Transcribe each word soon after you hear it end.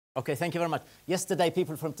Okay, thank you very much. Yesterday,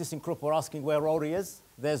 people from ThyssenKrupp were asking where Rory is.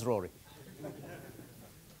 There's Rory.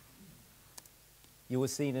 You were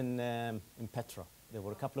seen in Petra. There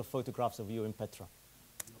were a couple of photographs of you in Petra.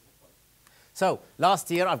 So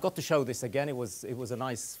last year, I've got to show this again. It was a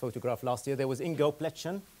nice photograph last year. There was Ingo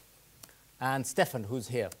Pletchen and Stefan, who's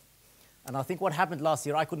here. And I think what happened last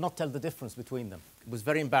year, I could not tell the difference between them. It was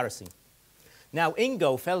very embarrassing. Now,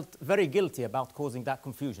 Ingo felt very guilty about causing that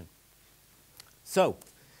confusion. So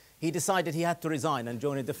he decided he had to resign and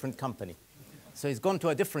join a different company. So he's gone to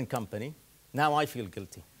a different company. Now I feel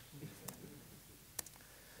guilty.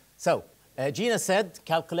 So Gina said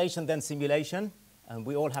calculation, then simulation. And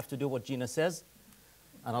we all have to do what Gina says.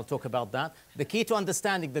 And I'll talk about that. The key to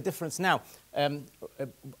understanding the difference now,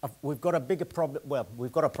 we've got a bigger problem. Well,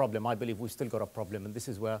 we've got a problem. I believe we've still got a problem. And this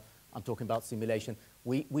is where I'm talking about simulation.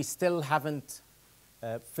 We still haven't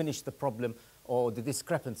finished the problem or the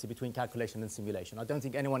discrepancy between calculation and simulation. I don't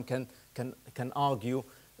think anyone can argue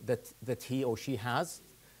that he or she has.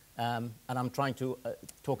 And I'm trying to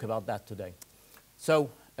talk about that today.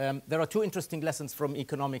 So there are two interesting lessons from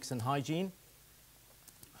economics and hygiene.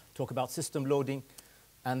 Talk about system loading.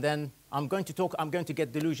 And then I'm going to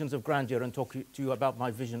get delusions of grandeur and talk to you about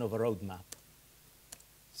my vision of a roadmap.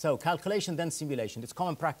 So calculation, then simulation. It's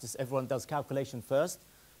common practice. Everyone does calculation first.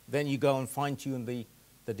 Then you go and fine-tune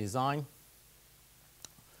the design.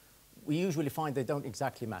 We usually find they don't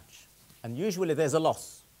exactly match. And usually there's a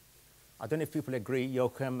loss. I don't know if people agree,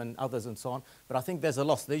 Joachim and others and so on, but I think there's a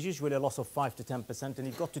loss. There's usually a loss of 5 to 10%, and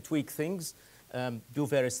you've got to tweak things, do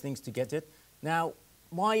various things to get it. Now,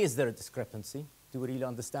 why is there a discrepancy? Do we really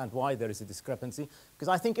understand why there is a discrepancy? Because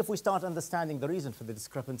I think if we start understanding the reason for the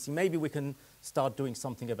discrepancy, maybe we can start doing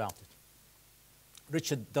something about it.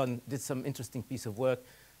 Richard did some interesting piece of work.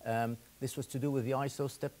 This was to do with the ISO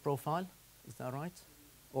step profile. Is that right?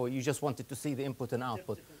 Or you just wanted to see the input and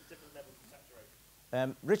output? Different levels of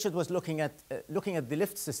saturation. Richard was looking at the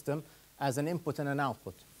lift system as an input and an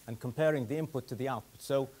output, and comparing the input to the output.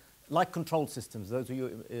 So, like control systems, those of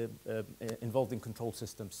you involved in control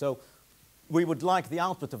systems. So, we would like the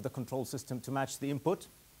output of the control system to match the input,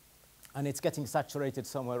 and it's getting saturated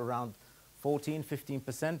somewhere around 14,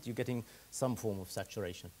 15%. You're getting some form of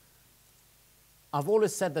saturation. I've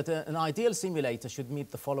always said that an ideal simulator should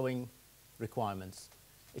meet the following requirements.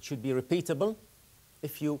 It should be repeatable.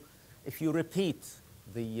 If you repeat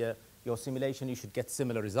your simulation, you should get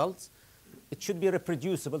similar results. It should be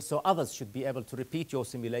reproducible, so others should be able to repeat your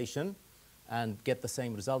simulation and get the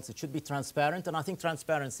same results. It should be transparent, and I think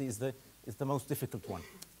transparency is the most difficult one,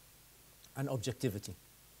 and objectivity.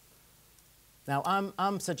 Now,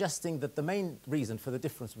 I'm suggesting that the main reason for the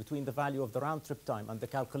difference between the value of the round-trip time and the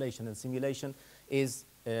calculation and simulation is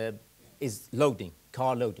loading,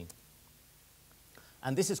 car loading.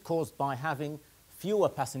 And this is caused by having fewer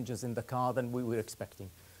passengers in the car than we were expecting.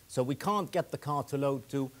 So we can't get the car to load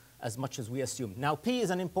to as much as we assumed. Now, P is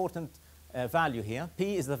an important value here.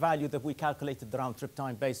 P is the value that we calculated the round-trip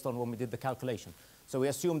time based on when we did the calculation. So we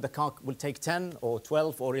assume the car will take 10 or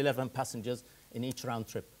 12 or 11 passengers in each round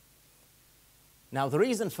trip. Now, the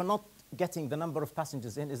reason for not getting the number of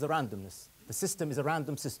passengers in is the randomness. The system is a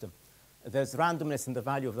random system. There's randomness in the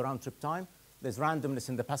value of the round-trip time. There's randomness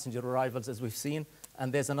in the passenger arrivals, as we've seen.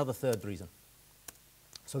 And there's another third reason.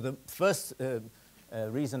 So the first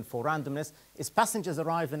reason for randomness is passengers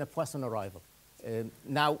arrive in a Poisson arrival.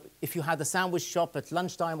 Now, if you had a sandwich shop at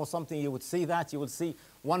lunchtime or something, you would see that. You would see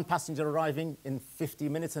one passenger arriving in 50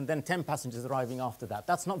 minutes and then 10 passengers arriving after that.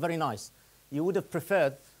 That's not very nice. You would have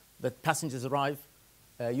preferred that passengers arrive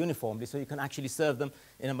uniformly so you can actually serve them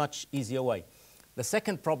in a much easier way. The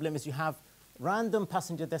second problem is you have random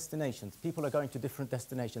passenger destinations. People are going to different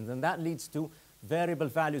destinations, and that leads to variable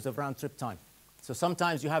values of round-trip time. So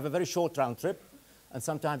sometimes you have a very short round trip, and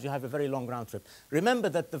sometimes you have a very long round trip. Remember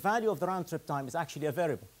that the value of the round-trip time is actually a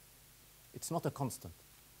variable. It's not a constant.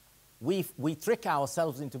 We trick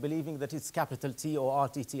ourselves into believing that it's capital T or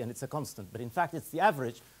RTT, and it's a constant. But in fact, it's the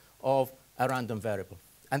average of a random variable.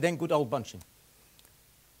 And then good old bunching.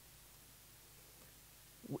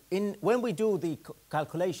 When we do the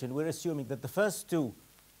calculation, we're assuming that the first two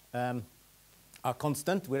are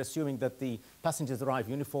constant. We're assuming that the passengers arrive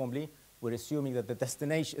uniformly. We're assuming that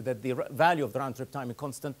the value of the round-trip time is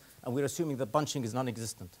constant, and we're assuming that bunching is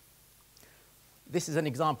non-existent. This is an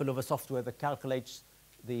example of a software that calculates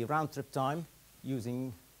the round-trip time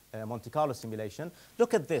using Monte Carlo simulation.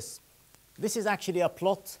 Look at this. This is actually a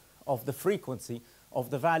plot of the frequency of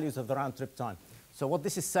the values of the round-trip time. So what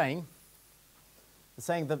this is saying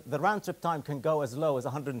that the round-trip time can go as low as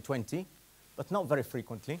 120, but not very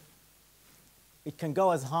frequently. It can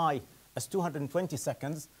go as high as 220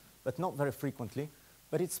 seconds, but not very frequently.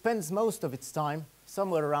 but it spends most of its time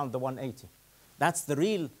somewhere around the 180. That's the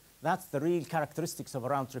real characteristics of a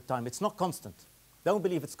round-trip time. It's not constant. Don't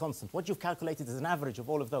believe it's constant. What you've calculated is an average of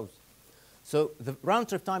all of those. So the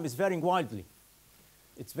round-trip time is varying wildly.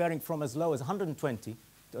 It's varying from as low as 120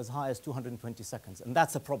 to as high as 220 seconds, and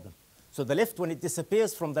that's a problem. So the lift, when it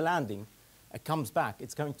disappears from the landing, it comes back.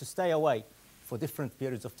 It's going to stay away for different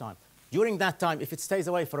periods of time. During that time, if it stays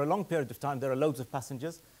away for a long period of time, there are loads of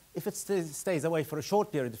passengers. If it stays away for a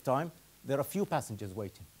short period of time, there are few passengers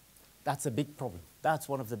waiting. That's a big problem. That's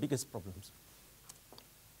one of the biggest problems.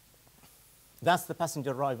 That's the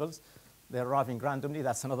passenger arrivals. They're arriving randomly.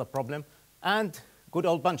 That's another problem. And good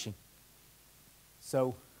old bunching.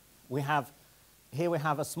 So here we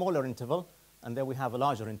have a smaller interval, and there we have a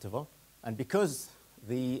larger interval. And because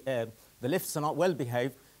the lifts are not well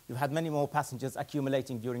behaved, you've had many more passengers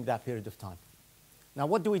accumulating during that period of time. Now,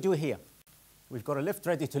 what do we do here? We've got a lift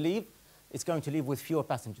ready to leave. It's going to leave with fewer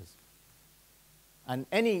passengers. And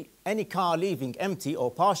any car leaving empty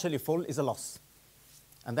or partially full is a loss.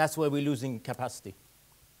 And that's where we're losing capacity.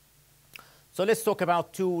 So let's talk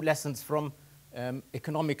about two lessons from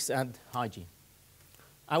economics and hygiene.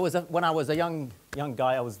 When I was a young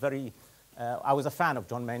guy, I was a fan of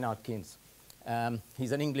John Maynard Keynes.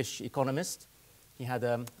 He's an English economist. He had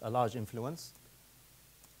a large influence.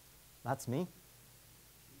 That's me.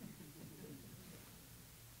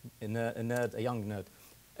 A young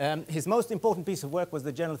nerd. His most important piece of work was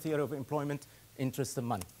the general theory of employment, interest, and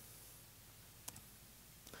money.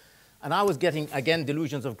 And I was getting, again,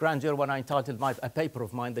 delusions of grandeur when I entitled a paper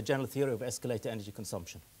of mine, The General Theory of Escalator Energy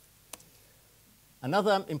Consumption.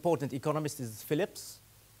 Another important economist is Phillips.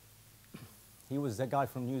 He was a guy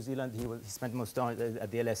from New Zealand. He spent most time at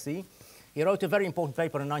the LSE. He wrote a very important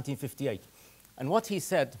paper in 1958. And what he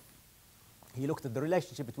said, he looked at the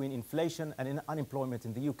relationship between inflation and unemployment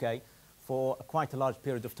in the UK for quite a large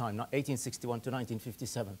period of time, 1861 to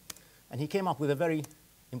 1957. And he came up with a very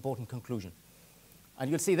important conclusion. And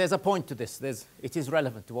you'll see there's a point to this. It is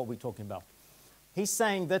relevant to what we're talking about. He's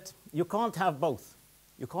saying that you can't have both.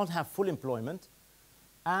 You can't have full employment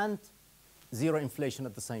and zero inflation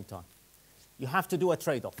at the same time. You have to do a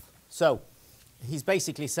trade-off. So he's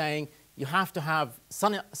basically saying you have to have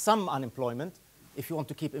some unemployment if you want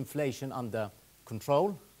to keep inflation under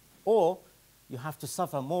control, or you have to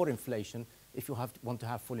suffer more inflation if you want to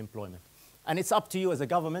have full employment. And it's up to you as a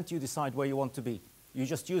government. You decide where you want to be. You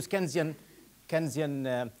just use Keynesian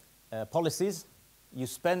policies. You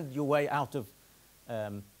spend your way out of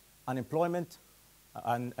unemployment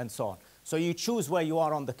and so on. So you choose where you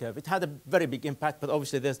are on the curve. It had a very big impact, but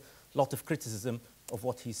obviously there's a lot of criticism of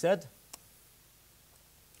what he said.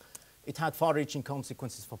 It had far-reaching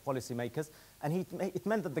consequences for policymakers, and it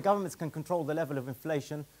meant that the governments can control the level of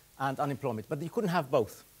inflation and unemployment, but you couldn't have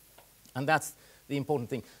both, and that's the important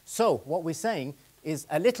thing. So what we're saying is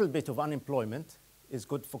a little bit of unemployment is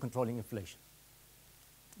good for controlling inflation.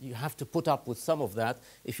 You have to put up with some of that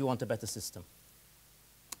if you want a better system.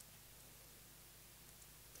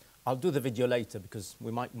 I'll do the video later because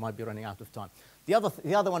we might be running out of time. The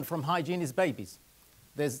other one from hygiene is babies.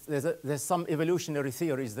 There's some evolutionary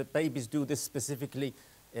theories that babies do this specifically.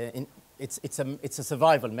 It's a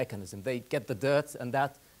survival mechanism. They get the dirt, and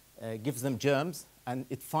that gives them germs, and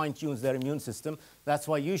it fine-tunes their immune system. That's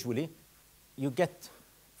why usually you get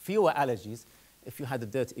fewer allergies if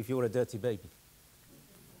you were a dirty baby,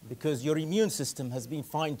 because your immune system has been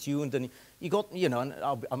fine-tuned, and you got, and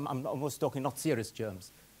I'm almost talking not serious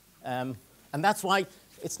germs. And that's why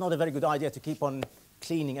it's not a very good idea to keep on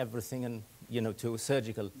cleaning everything and, to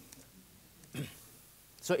surgical.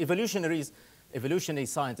 So evolutionary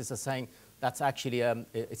scientists are saying that's actually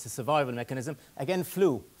it's a survival mechanism. Again,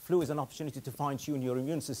 flu. Flu is an opportunity to fine-tune your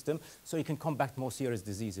immune system so you can combat more serious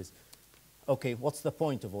diseases. Okay, what's the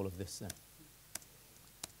point of all of this then?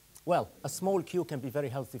 Well, a small queue can be very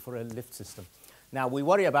healthy for a lift system. Now, we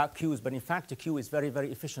worry about queues, but in fact, a queue is very,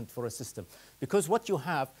 very efficient for a system. Because what you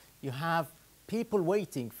have people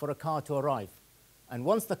waiting for a car to arrive. And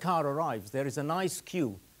once the car arrives, there is a nice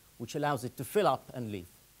queue which allows it to fill up and leave.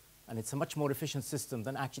 And it's a much more efficient system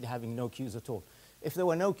than actually having no queues at all. If there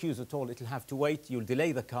were no queues at all, it'll have to wait, you'll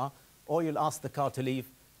delay the car, or you'll ask the car to leave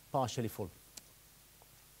partially full.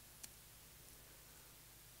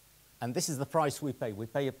 And this is the price we pay. We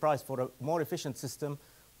pay a price for a more efficient system,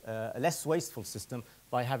 a less wasteful system,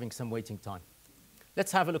 by having some waiting time.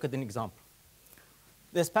 Let's have a look at an example.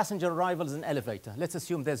 There's passenger arrivals in an elevator. Let's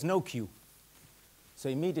assume there's no queue. So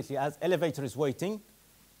immediately, as elevator is waiting,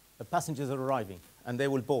 the passengers are arriving, and they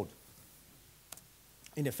will board.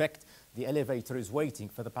 In effect, the elevator is waiting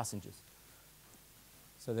for the passengers.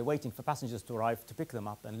 So they're waiting for passengers to arrive to pick them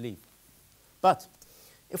up and leave. But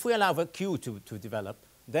If we allow a queue to develop,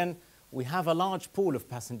 then we have a large pool of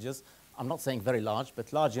passengers. I'm not saying very large,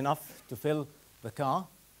 but large enough to fill the car.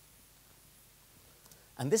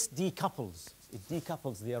 And this decouples. It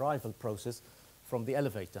decouples the arrival process from the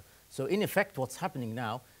elevator. So in effect, what's happening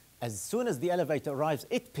now, as soon as the elevator arrives,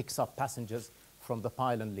 it picks up passengers from the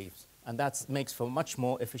pile and leaves. And that makes for a much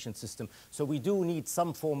more efficient system. So we do need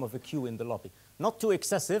some form of a queue in the lobby. Not too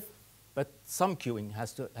excessive, but some queuing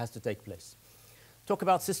has to take place. Talk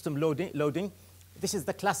about system loading. This is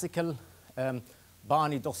the classical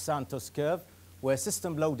Barney dos Santos curve, where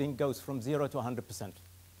system loading goes from 0 to 100%.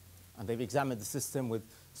 And they've examined the system with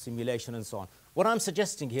simulation and so on. What I'm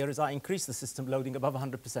suggesting here is I increase the system loading above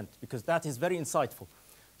 100%, because that is very insightful.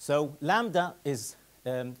 So lambda is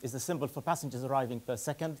the symbol for passengers arriving per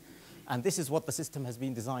second, and this is what the system has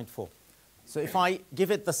been designed for. So if I give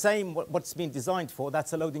it the same, what's been designed for,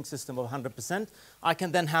 that's a loading system of 100%, I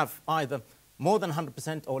can then have either more than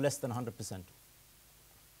 100% or less than 100%.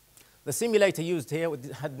 The simulator used here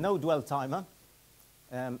had no dwell timer.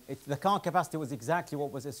 The car capacity was exactly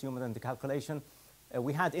what was assumed in the calculation.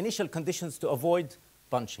 We had initial conditions to avoid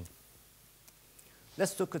bunching.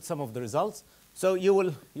 Let's look at some of the results. So you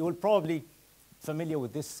will probably familiar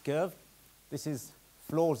with this curve. This is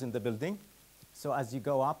floors in the building. So as you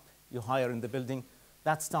go up, you're higher in the building.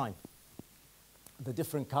 That's time. The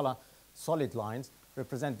different color solid lines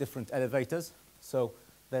represent different elevators. So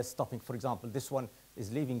they're stopping, for example, this one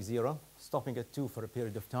is leaving 0, stopping at 2 for a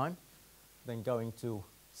period of time, then going to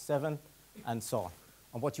 7, and so on.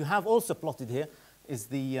 And what you have also plotted here is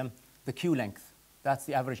the queue length. That's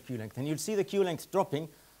the average queue length. And you'll see the queue length dropping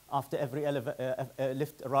after every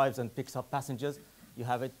lift arrives and picks up passengers. You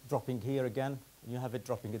have it dropping here again, and you have it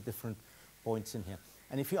dropping at different points in here.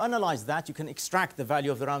 And if you analyze that, you can extract the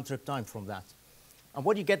value of the round trip time from that. And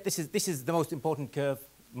what you get, this is the most important curve,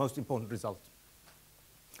 most important result.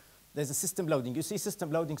 There's a system loading. You see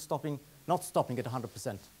system loading not stopping at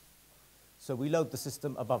 100%. So we load the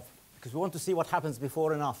system above, because we want to see what happens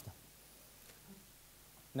before and after.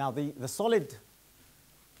 Now, the solid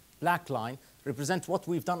black line represents what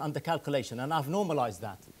we've done under calculation, and I've normalized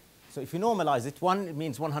that. So if you normalize it, it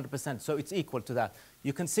means 100%, so it's equal to that.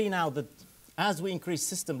 You can see now that as we increase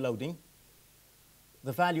system loading,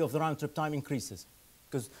 the value of the round trip time increases,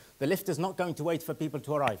 because the lift is not going to wait for people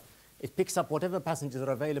to arrive. It picks up whatever passengers are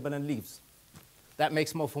available and leaves. That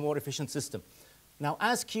makes for a more efficient system. Now,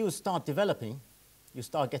 as queues start developing, you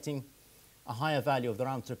start getting a higher value of the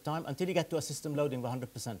round trip time until you get to a system loading of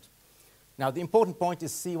 100%. Now, the important point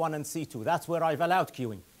is C1 and C2. That's where I've allowed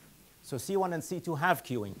queuing. So C1 and C2 have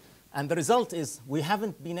queuing. And the result is we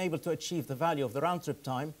haven't been able to achieve the value of the round trip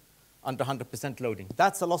time under 100% loading.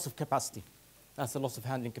 That's a loss of capacity. That's a loss of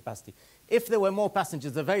handling capacity. If there were more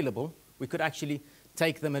passengers available, we could actually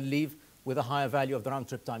take them and leave with a higher value of the round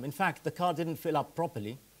trip time. In fact, the car didn't fill up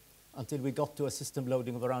properly until we got to a system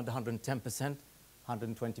loading of around 110%,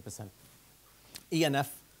 120%. E and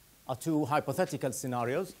F are two hypothetical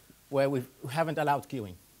scenarios where we haven't allowed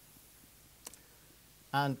queuing.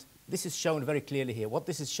 And this is shown very clearly here. What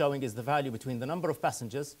this is showing is the value between the number of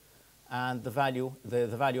passengers and the value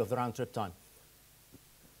of the round trip time.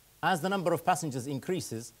 As the number of passengers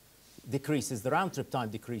decreases, the round trip time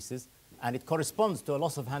decreases, and it corresponds to a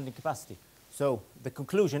loss of handling capacity. So the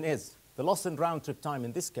conclusion is the loss in round trip time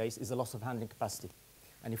in this case is a loss of handling capacity.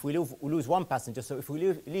 And if we lose one passenger, so if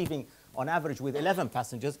we're leaving on average with 11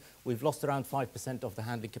 passengers, we've lost around 5% of the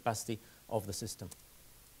handling capacity of the system.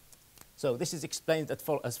 So this is explained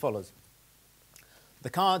as follows. The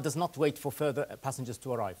car does not wait for further passengers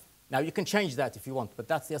to arrive. Now, you can change that if you want, but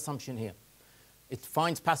that's the assumption here. It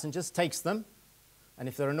finds passengers, takes them, and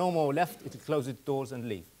if there are no more left, it will close its doors and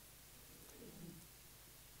leave.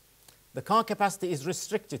 The car capacity is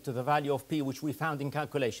restricted to the value of P, which we found in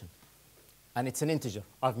calculation. And it's an integer.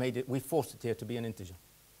 We forced it here to be an integer.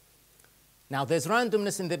 Now, there's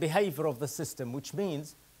randomness in the behavior of the system, which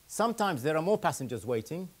means sometimes there are more passengers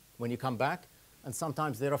waiting when you come back, and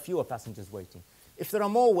sometimes there are fewer passengers waiting. If there are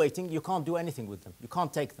more waiting, you can't do anything with them. You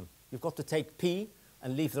can't take them. You've got to take P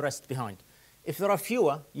and leave the rest behind. If there are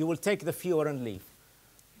fewer, you will take the fewer and leave.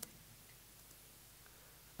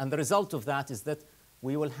 And the result of that is that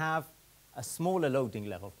we will have a smaller loading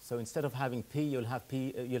level. So instead of having P, you'll have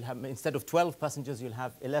instead of 12 passengers, you'll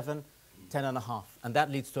have 11, 10 and a half. And that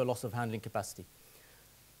leads to a loss of handling capacity.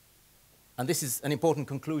 And this is an important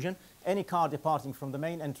conclusion. Any car departing from the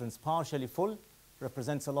main entrance partially full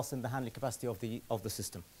represents a loss in the handling capacity of the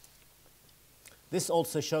system. This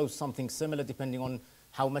also shows something similar depending on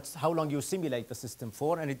how long you simulate the system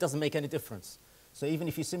for, and it doesn't make any difference. So even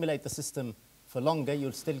if you simulate the system for longer,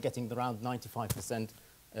 you're still getting around 95%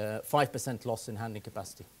 5% loss in handling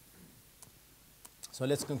capacity. So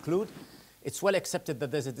let's conclude. It's well accepted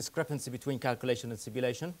that there's a discrepancy between calculation and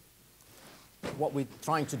simulation. What we're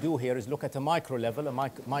trying to do here is look at a micro level,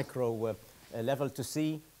 level to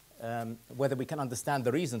see whether we can understand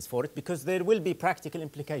the reasons for it, because there will be practical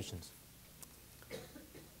implications.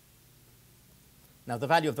 Now, the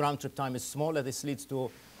value of the round-trip time is smaller. This leads to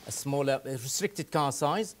a smaller, restricted car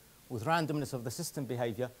size with randomness of the system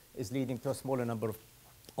behavior is leading to a smaller number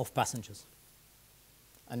of passengers.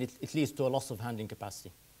 And it leads to a loss of handling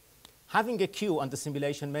capacity. Having a queue under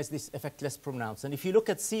simulation makes this effect less pronounced. And if you look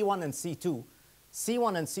at C1 and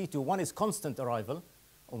C2, one is constant arrival,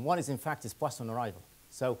 and one is, in fact, is Poisson arrival.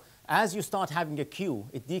 So as you start having a queue,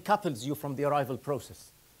 it decouples you from the arrival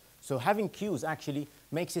process. So having queues actually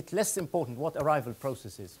makes it less important what arrival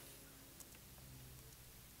process is.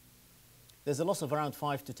 There's a loss of around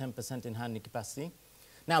 5 to 10% in handling capacity.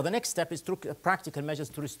 Now, the next step is to look at practical measures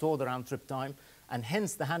to restore the round-trip time, and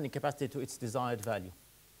hence the handling capacity to its desired value.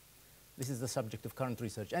 This is the subject of current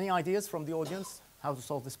research. Any ideas from the audience how to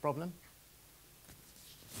solve this problem?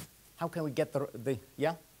 How can we get the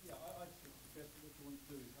yeah? Yeah, I suggest what you want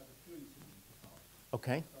to do is have a queuing system for cars.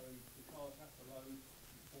 Okay. So the cars have to load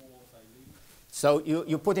before they leave. So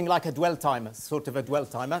you're putting like a dwell timer, sort of a dwell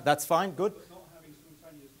timer. That's fine, good. But not having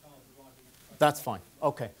simultaneous cars arriving. That's fine.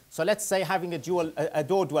 Okay. So let's say having a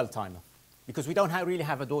door dwell timer, because we don't really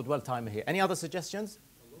have a door dwell timer here. Any other suggestions?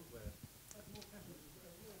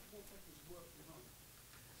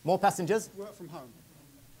 More passengers? Work from home.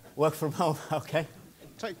 Work from home, okay.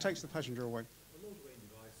 Takes the passenger away.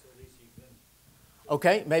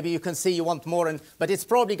 Okay, maybe you can see you want more, but it's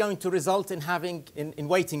probably going to result in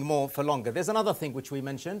waiting more for longer. There's another thing which we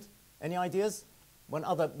mentioned. Any ideas? One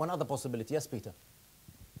other possibility. Yes, Peter.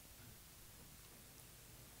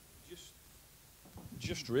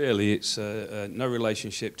 Just really, it's no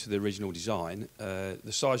relationship to the original design.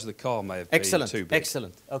 The size of the car may have been too big.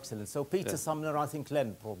 Excellent. So Peter, Sumner, I think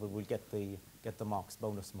Len probably will get the marks,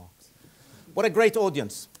 bonus marks. What a great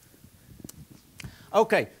audience.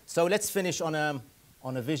 Okay, so let's finish on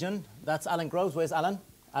a vision. That's Alan Groves. Where's Alan?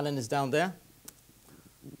 Alan is down there.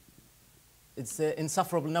 It's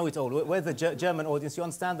insufferable know-it-all. We're the German audience. You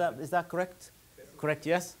understand that? Is that correct? Correct,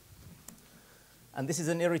 yes? And this is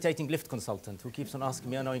an irritating lift consultant who keeps on asking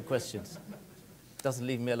me annoying questions. Doesn't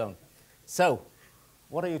leave me alone. So,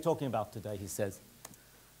 what are you talking about today, he says.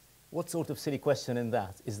 What sort of silly question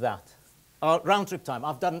is that? Round-trip time.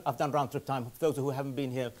 I've done round-trip time. For those who haven't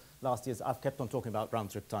been here last year, I've kept on talking about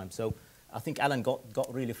round-trip time. So I think Alan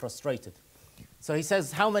got really frustrated. So he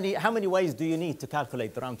says, how many ways do you need to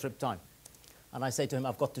calculate the round-trip time? And I say to him,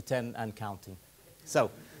 I've got to 10 and counting.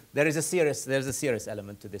 So there's a serious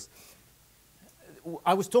element to this.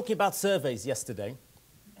 I was talking about surveys yesterday,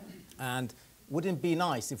 and wouldn't it be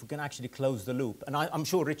nice if we can actually close the loop? And I'm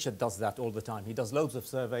sure Richard does that all the time. He does loads of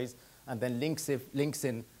surveys and then links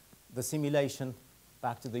in the simulation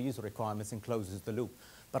back to the user requirements and closes the loop.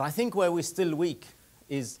 But I think where we're still weak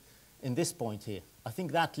is in this point here. I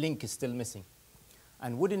think that link is still missing.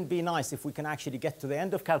 And wouldn't it be nice if we can actually get to the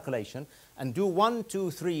end of calculation and do 1,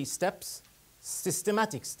 2, 3 steps,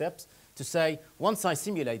 systematic steps, to say, once I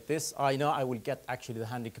simulate this, I know I will get actually the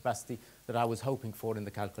handling capacity that I was hoping for in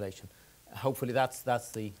the calculation. Hopefully that's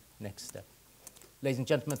the next step. Ladies and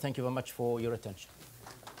gentlemen, thank you very much for your attention.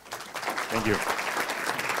 Thank you.